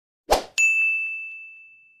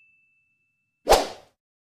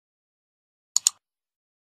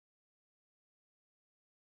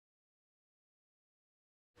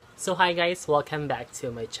So hi guys, welcome back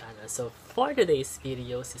to my channel. So for today's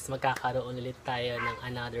videos is magkakaroon ulit tayo ng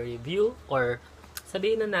another review or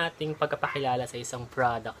sabihin na nating pagkapakilala sa isang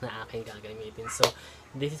product na aking gagamitin. So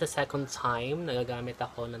this is the second time na gagamit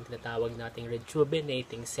ako ng tinatawag nating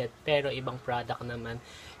rejuvenating set, pero ibang product naman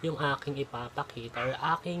yung aking ipapakita or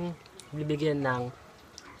aking bibigyan ng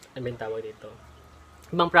tawag dito.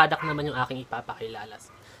 Ibang product naman yung aking ipapakilala.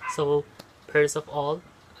 So first of all,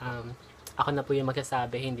 ako na po yung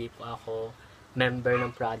magsasabi, hindi po ako member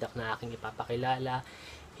ng product na aking ipapakilala.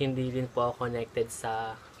 Hindi din po ako connected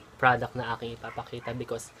sa product na aking ipapakita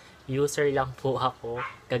because user lang po ako,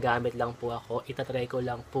 gagamit lang po ako, itatry ko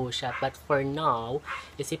lang po siya. But for now,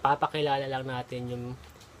 is ipapakilala lang natin yung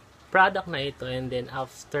product na ito, and then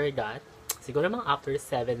after that, siguro mga after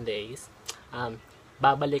 7 days,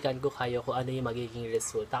 babalikan ko kayo kung ano yung magiging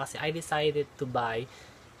resulta. Kasi I decided to buy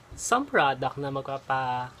some product na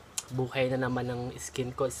magpapabuhay na naman ng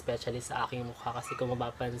skin ko, especially sa aking mukha. Kasi kung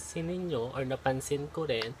mapapansin ninyo, or napansin ko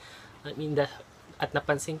rin,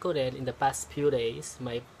 napansin ko rin in the past few days,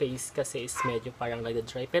 my face kasi is medyo parang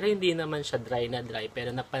nagda-dry. Pero hindi naman siya dry na dry,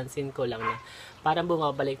 pero napansin ko lang na parang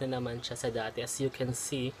bumabalik na naman siya sa dati. As you can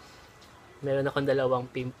see, meron akong dalawang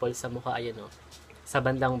pimple sa mukha, ayan o, sa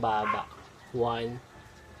bandang baba. 1,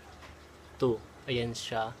 2, ayan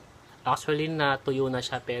siya. Actually, natuyo na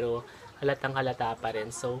siya, pero halatang halata pa rin.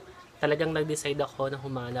 So, talagang nag-decide ako na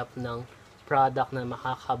humanap ng product na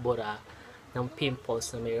makakabura ng pimples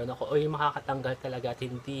na mayroon ako, o yung makakatanggal talaga at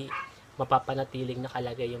hindi mapapanatiling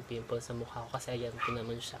nakalagay yung pimples sa mukha ko, kasi ayan po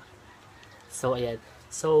naman siya. So, ayan.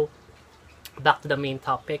 So, back to the main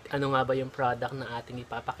topic. Ano nga ba yung product na ating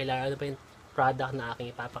ipapakilala? Ano ba yung product na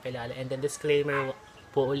aking ipapakilala? And then, disclaimer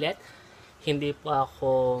po ulit, hindi po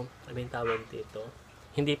ako, tawag dito,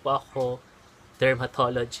 hindi po ako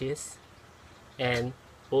dermatologist, and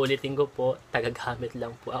uulitin ko po, tagagamit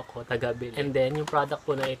lang po ako, tagabili. And then, yung product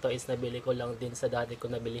po na ito is nabili ko lang din sa dati ko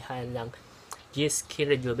nabilihan ng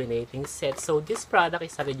G-Skin Rejuvenating Set. So, this product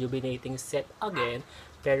is a rejuvenating set again,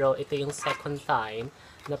 pero ito yung second time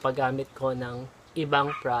na paggamit ko ng ibang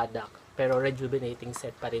product, pero rejuvenating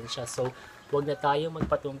set pa rin siya. So, huwag na tayo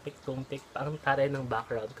magpatumpik-tumpik. Ang taray ng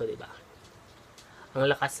background ko, diba? Ang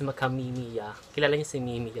lakas magka-Mimiya. Kilala niyo si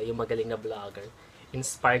Mimiya, yung magaling na vlogger.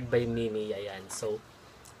 Inspired by Mimiya yan. So,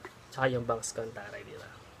 tsaka yung bangs ko ang taray, diba?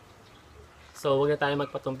 So, huwag na tayo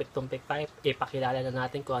magpatumpik-tumpik pa. Ipakilala na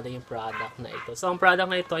natin kung ano yung product na ito. So, ang product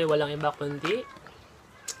na ito ay walang iba kundi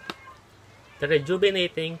the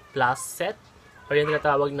Rejuvenating Plus Set, o yung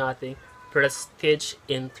tinatawag natin Prestige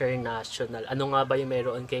International. Ano nga ba yung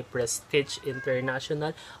meron kay Prestige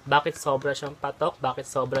International? Bakit sobra siyang patok? Bakit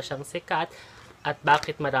sobra siyang sikat? At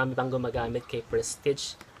bakit marami pang gumagamit kay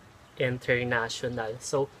Prestige International?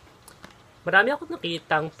 So, marami akong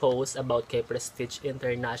nakitang post about kay Prestige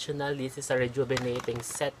International. This is a rejuvenating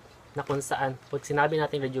set na kung saan, pag sinabi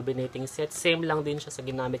natin rejuvenating set, same lang din siya sa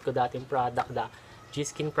ginamit ko dating product na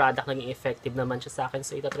G-Skin product, naging effective naman siya sa akin.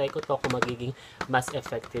 So, itatry ko to kung magiging mas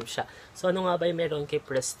effective siya. So, ano nga ba yung meron kay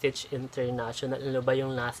Prestige International? Ano ba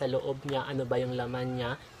yung nasa loob niya? Ano ba yung laman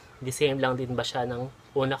niya? The same lang din ba siya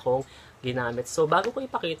ng una kong ginamit? So, bago ko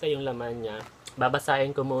ipakita yung laman niya,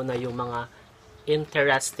 babasahin ko muna yung mga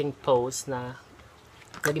interesting post na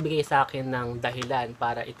nagbibigay sa akin ng dahilan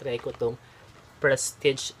para itry ko tong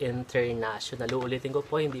Prestige International. Uulitin ko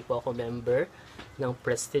po, hindi po ako member ng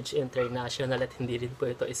Prestige International at hindi rin po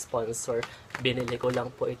ito sponsor. Binili ko lang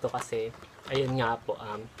po ito kasi, ayun nga po,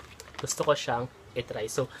 gusto ko siyang itry.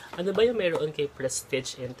 So, ano ba yung meron kay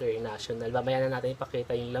Prestige International? Mamaya na natin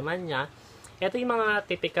ipakita yung laman niya. Ito yung mga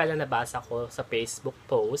typical na nabasa ko sa Facebook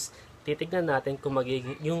post. Titignan natin kung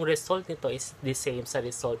magiging yung result nito is the same sa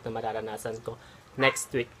result na mararanasan ko next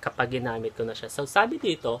week kapag ginamit ko na siya. So, sabi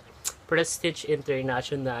dito, Prestige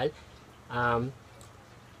International,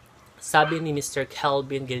 sabi ni Mr.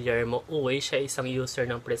 Kelvin Guillermo Uy, siya isang user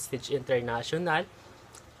ng Prestige International.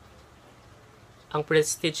 Ang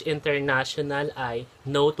Prestige International ay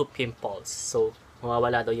no to pimples. So,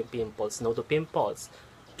 mawawala daw yung pimples. No to pimples.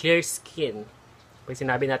 Clear skin. Pag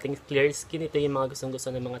sinabi natin clear skin, ito yung mga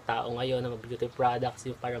gustong-gusto ng mga tao ngayon na beauty products,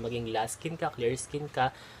 yung para maging glass skin ka, clear skin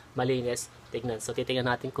ka, malinis, tignan. So,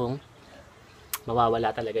 titignan natin kung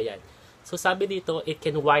mawawala talaga yan. So, sabi dito, it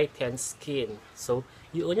can whiten skin. So,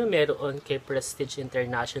 yun yung meron kay Prestige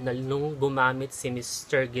International nung gumamit si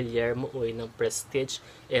Mr. Guillermo Uy ng Prestige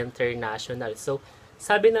International. So,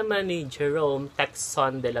 sabi naman ni Jerome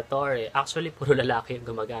Texon de la Torre, actually, puro lalaki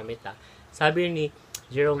yung gumagamit ha. Sabi ni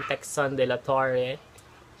Jerome Texon de la Torre,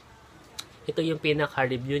 ito yung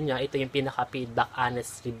pinaka-review niya, ito yung pinaka-feedback,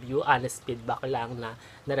 honest review, honest feedback lang na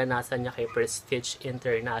naranasan niya kay Prestige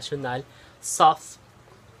International. Soft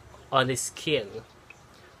on the skin,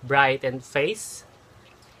 brighten face,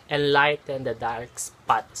 and lighten the dark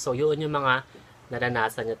spot. So, yun yung mga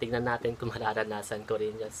naranasan niya. Tignan natin kung mararanasan ko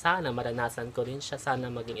rin yan. Sana maranasan ko rin siya.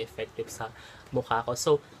 Sana maging effective sa mukha ko.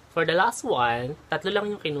 So, for the last one, 3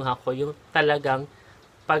 lang yung kinuha ko. Yung talagang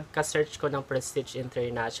pagka-search ko ng Prestige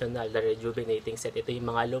International, the Rejuvenating Set. Ito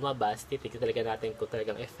yung mga lumabas. Titignan talaga natin kung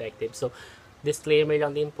talagang effective. So, disclaimer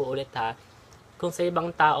lang din po ulit ha. Kung sa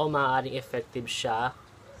ibang tao, maaaring effective siya,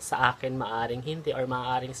 sa akin maaaring hindi, or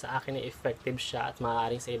maaaring sa akin ay effective siya at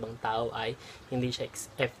maaaring sa ibang tao ay hindi siya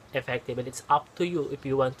effective. And it's up to you if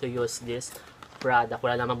you want to use this product.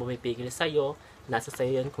 Wala namang bumipigil sa'yo. Nasa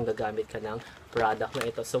sa'yo yun kung gagamit ka ng product na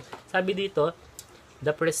ito. So, sabi dito, the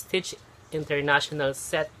Prestige International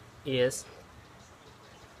Set is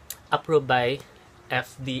approved by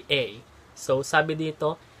FDA. So, sabi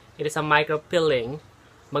dito, it is a micro-peeling.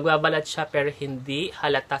 Magbabalat siya pero hindi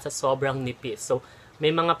halata sa sobrang nipis. So, may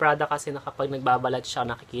mga product kasi na kapag nagbabalat siya,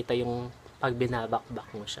 nakikita yung pag binabakbak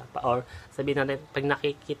mo siya. Or sabihin natin, pag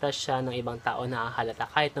nakikita siya ng ibang tao na halata,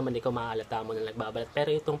 kahit naman ikaw mahalata mo na nagbabalat. Pero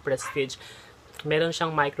itong Prestige, meron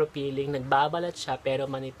siyang micro-peeling, nagbabalat siya pero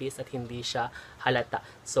manipis at hindi siya halata.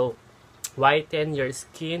 So, whiten your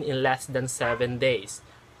skin in less than 7 days.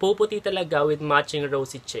 Puputi talaga with matching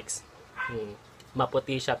rosy cheeks.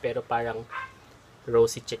 Maputi siya pero parang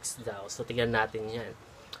rosy cheeks daw. So, tingnan natin yan.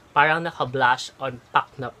 Parang naka-blush on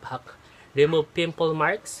pack na pack. Remove pimple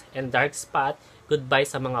marks and dark spot. Goodbye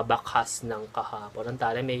sa mga bakas ng kahapon. Ang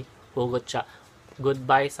tala, may hugot siya.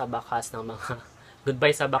 Goodbye sa bakas ng mga...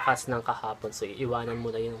 Goodbye sa bakas ng kahapon. So, iiwanan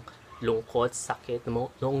mo na yung lungkot, sakit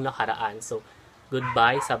mo noong nakaraan. So,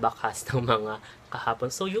 goodbye sa bakas ng mga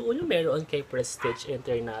kahapon. So, yung meron kay Prestige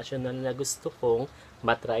International na gusto kong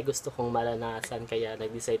matry, gusto kong maranasan. Kaya,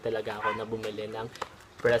 nag-decide talaga ako na bumili ng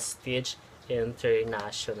Prestige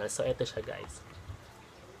International. So, ito siya guys.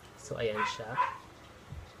 So, ayan siya.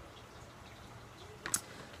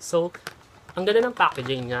 So, ang ganda ng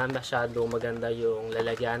packaging niya. Masyadong maganda yung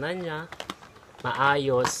lalagyanan niya.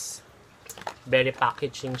 Maayos. Very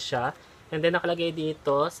packaging siya. And then, nakalagay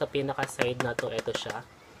dito sa pinaka-side na to, ito siya.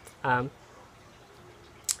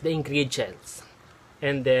 The ingredients.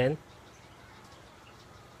 And then,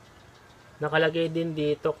 nakalagay din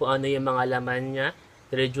dito kung ano yung mga laman niya.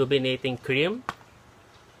 Rejuvenating Cream.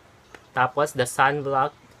 Tapos, the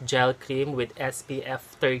Sunblock Gel Cream with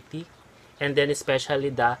SPF 30. And then,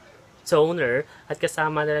 especially the toner. At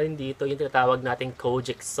kasama na rin dito yung tinatawag nating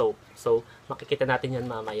Kojic soap. So, makikita natin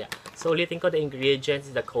yan mamaya. So, ulitin ko the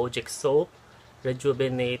ingredients. The Kojic soap,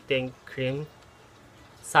 Rejuvenating Cream,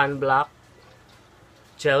 Sunblock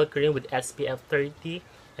Gel Cream with SPF 30,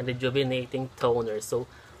 and Rejuvenating Toner. So,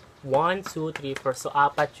 1, 2, 3, 4. So,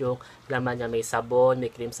 4 yung laman niya. May sabon,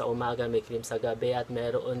 may cream sa umaga, may cream sa gabi, at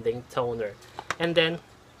meron ding toner. And then,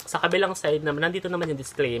 sa kabilang side naman, nandito naman yung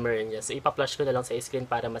disclaimer niya. So, ipa-flash ko na lang sa screen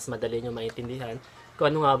para mas madali nyo maintindihan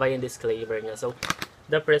kung ano nga ba yung disclaimer niya. So,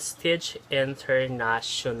 the Prestige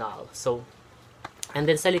International. So, and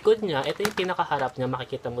then sa likod niya, ito yung pinakaharap niya.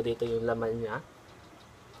 Makikita mo dito yung laman niya.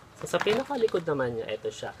 So, sa pinakalikod naman niya,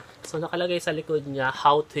 ito siya. So, nakalagay sa likod niya,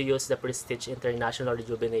 how to use the Prestige International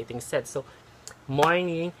Rejuvenating Set. So,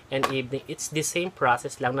 morning and evening, it's the same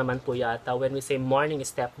process lang naman po yata. When we say morning,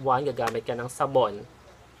 step 1, gagamit ka ng sabon.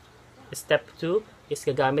 Step 2 is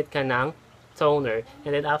gagamit ka ng toner.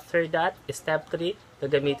 And then after that, step 3,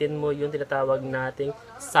 gagamitin mo yung tinatawag nating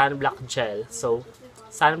Sunblock Gel. So,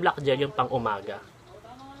 Sunblock Gel yung pang umaga.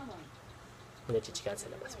 Nachichikan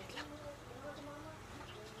sa labas. Wait lang.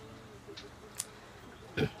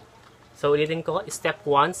 So, ulitin ko, step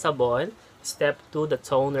 1, sabon. Step 2, the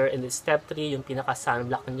toner. And then step 3, yung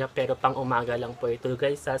pinaka-sunblock niya. Pero pang umaga lang po ito.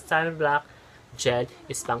 Guys, sa sunblock gel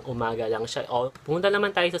is pang umaga lang siya. O, punta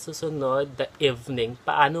naman tayo sa susunod, the evening.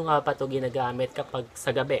 Paano nga ba ito ginagamit kapag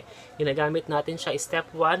sa gabi? Ginagamit natin siya,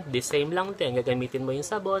 step 1, the same lang din. Gagamitin mo yung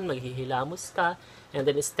sabon, maghihilamos ka. And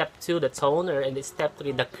then step 2, the toner. And then step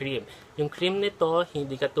 3, the cream. Yung cream nito,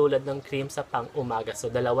 hindi katulad ng cream sa pang umaga. So,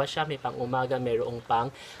 dalawa siya. May pang umaga, mayroong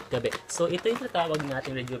pang gabi. So, ito yung tatawag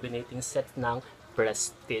natin rejuvenating set ng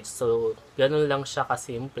Prestige. So, ganun lang siya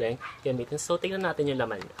kasimpleng gamitin. So, tingnan natin yung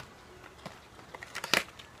laman niya.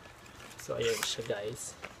 So, ayun siya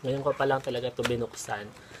guys. Ngayon ko pa lang talaga ito binuksan.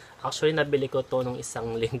 Actually, nabili ko to nung 1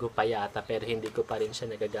 linggo pa yata, pero hindi ko pa rin siya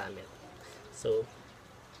nagagamit. So,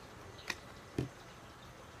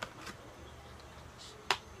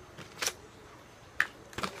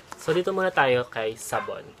 dito muna tayo kay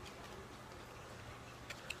sabon.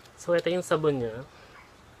 So, ito yung sabon niya.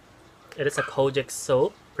 It is a Kojic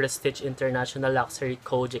soap. Prestige International Luxury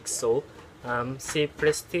Kojic soap. Si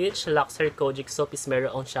Prestige Luxury Kojic soap is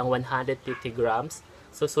meron siyang 150 grams.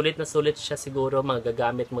 So, sulit na sulit siya siguro,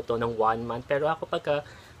 magagamit mo to ng 1 month. Pero ako pagka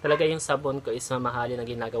talaga yung sabon ko is mamahalin na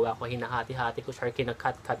ginagawa ko, hinahati-hati ko siya,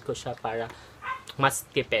 kinakat-cut ko siya para mas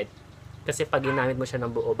tipid. Kasi pag ginamit mo siya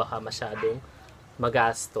ng buo, baka masyadong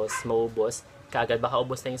magastos, maubos. Kaagad baka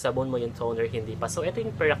ubos na yung sabon mo, yung toner hindi pa. So, ito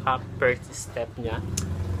yung first step niya.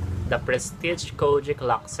 The Prestige Kojic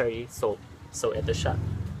Luxury Soap. So, ito siya.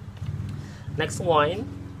 Next one.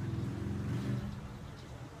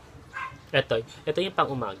 Ito yung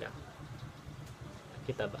pang-umaga.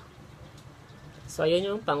 Kita ba? So, ayan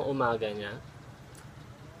yung pang-umaga niya.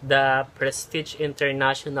 The Prestige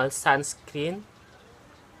International Sunscreen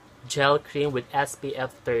Gel Cream with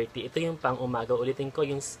SPF 30. Ito yung pang-umaga. Ulitin ko,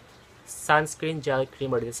 yung Sunscreen Gel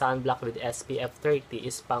Cream or the Sunblock with SPF 30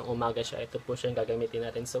 is pang-umaga siya. Ito po siya yung gagamitin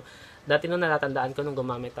natin. So, dati nung natatandaan ko nung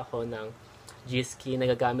gumamit ako ng G-Skin,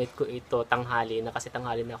 nagagamit ko ito tanghali na kasi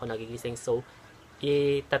tanghali na ako nagigising. So,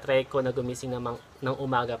 itatry ko na gumising ng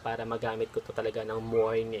umaga para magamit ko to talaga ng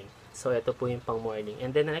morning. So, ito po yung pang morning.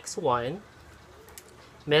 And then, the next one,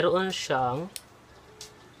 meron siyang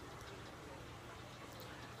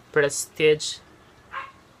Prestige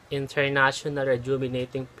International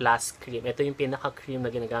Rejuvenating Plus Cream. Ito yung pinaka-cream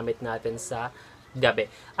na ginagamit natin sa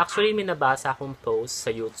gabi. Actually, may nabasa akong post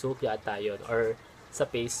sa YouTube yata yun or sa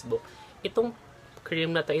Facebook. Itong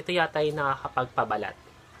cream na to, ito yata yung nakakapagpabalat.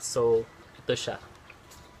 So, ito siya.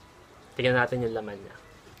 Tingnan natin yung laman niya.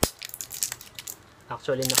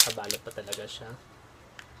 Actually, nakabalot pa talaga siya.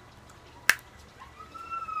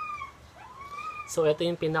 So, ito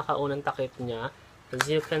yung pinakaunang takip niya. As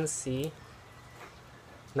you can see,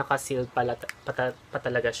 nakaseal pa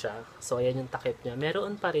talaga siya. So, ayan yung takip niya.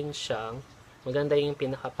 Meron pa rin siyang, maganda yung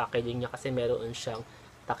pinaka-packaging niya kasi meron siyang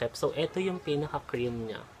takip. So, ito yung pinaka-cream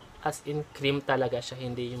niya. As in, cream talaga siya,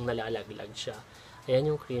 hindi yung nalalaglag siya.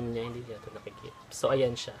 Ayan yung cream niya, hindi niya ito nakikita. So,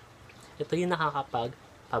 ayan siya. Ito yung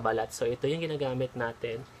nakakapagpabalat. So, ito yung ginagamit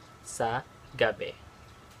natin sa gabi.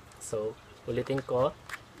 So, ulitin ko,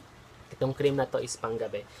 itong cream na to is pang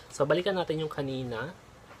gabi. So, balikan natin yung kanina.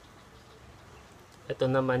 Ito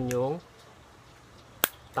naman yung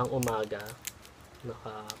pang umaga.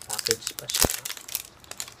 Naka-package pa siya.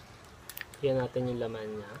 Tingnan natin yung laman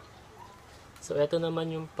niya. So, ito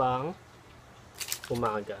naman yung pang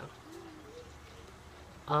umaga.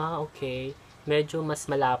 Okay. Medyo mas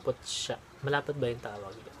malapot siya. Malapot ba yung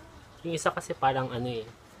tawag? Yung isa kasi parang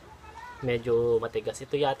medyo matigas.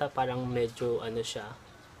 Ito yata parang medyo siya,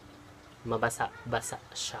 mabasa-basa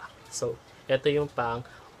siya. So, ito yung pang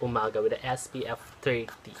umaga with the SPF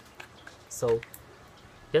 30. So,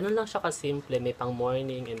 ganun lang siya kasimple. May pang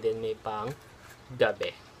morning and then may pang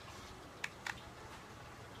gabi.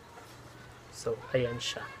 So, ayan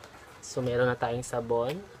siya. So, meron na tayong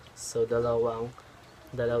sabon. So, dalawa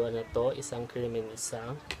na to. Isang cream and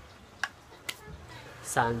isang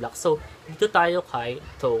sunblock. So, dito tayo kay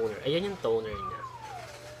toner. Ayan yung toner niya.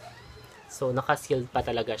 So, naka-sealed pa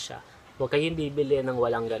talaga siya. Huwag kayong bibili ng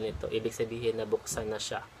walang ganito. Ibig sabihin na buksan na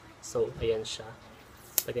siya. So, ayan siya.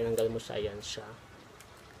 Pag tinanggal mo siya, ayan siya.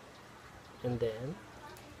 And then,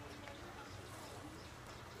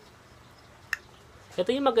 ito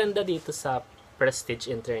yung maganda dito sa Prestige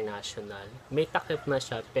International. May takip na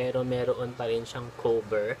siya, pero meron pa rin siyang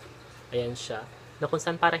cover. Ayan siya. Na kung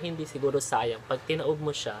saan para hindi siguro sayang. Pag tinaob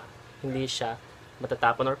mo siya, hindi siya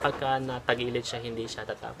matatapon. Or pagka natagilid siya, hindi siya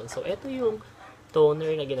tatapon. So, ito yung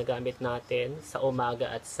toner na ginagamit natin sa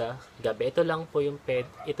umaga at sa gabi. Ito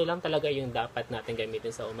lang talaga yung dapat natin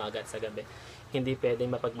gamitin sa umaga at sa gabi. Hindi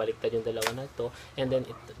pwedeng mapagbaliktad yung dalawa na to. And then,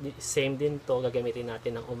 same din to, gagamitin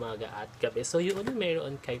natin ng umaga at gabi. So, yun yung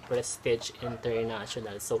meron kay Prestige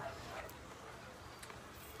International. So,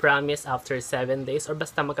 promise after 7 days or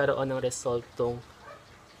basta magkaroon ng result tong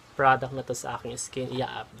product na to sa aking skin,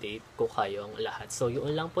 i-update ko kayong lahat. So,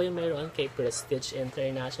 yun lang po yung meron kay Prestige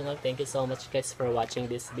International. Thank you so much guys for watching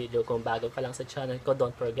this video. Kung bago ka lang sa channel ko,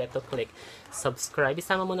 don't forget to click subscribe.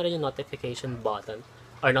 Isama mo na rin yung notification button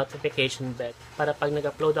or notification bell para pag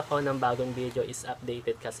nag-upload ako ng bagong video is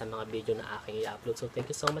updated ka sa mga video na aking i-upload. So,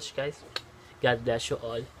 thank you so much guys. God bless you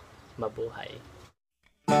all. Mabuhay.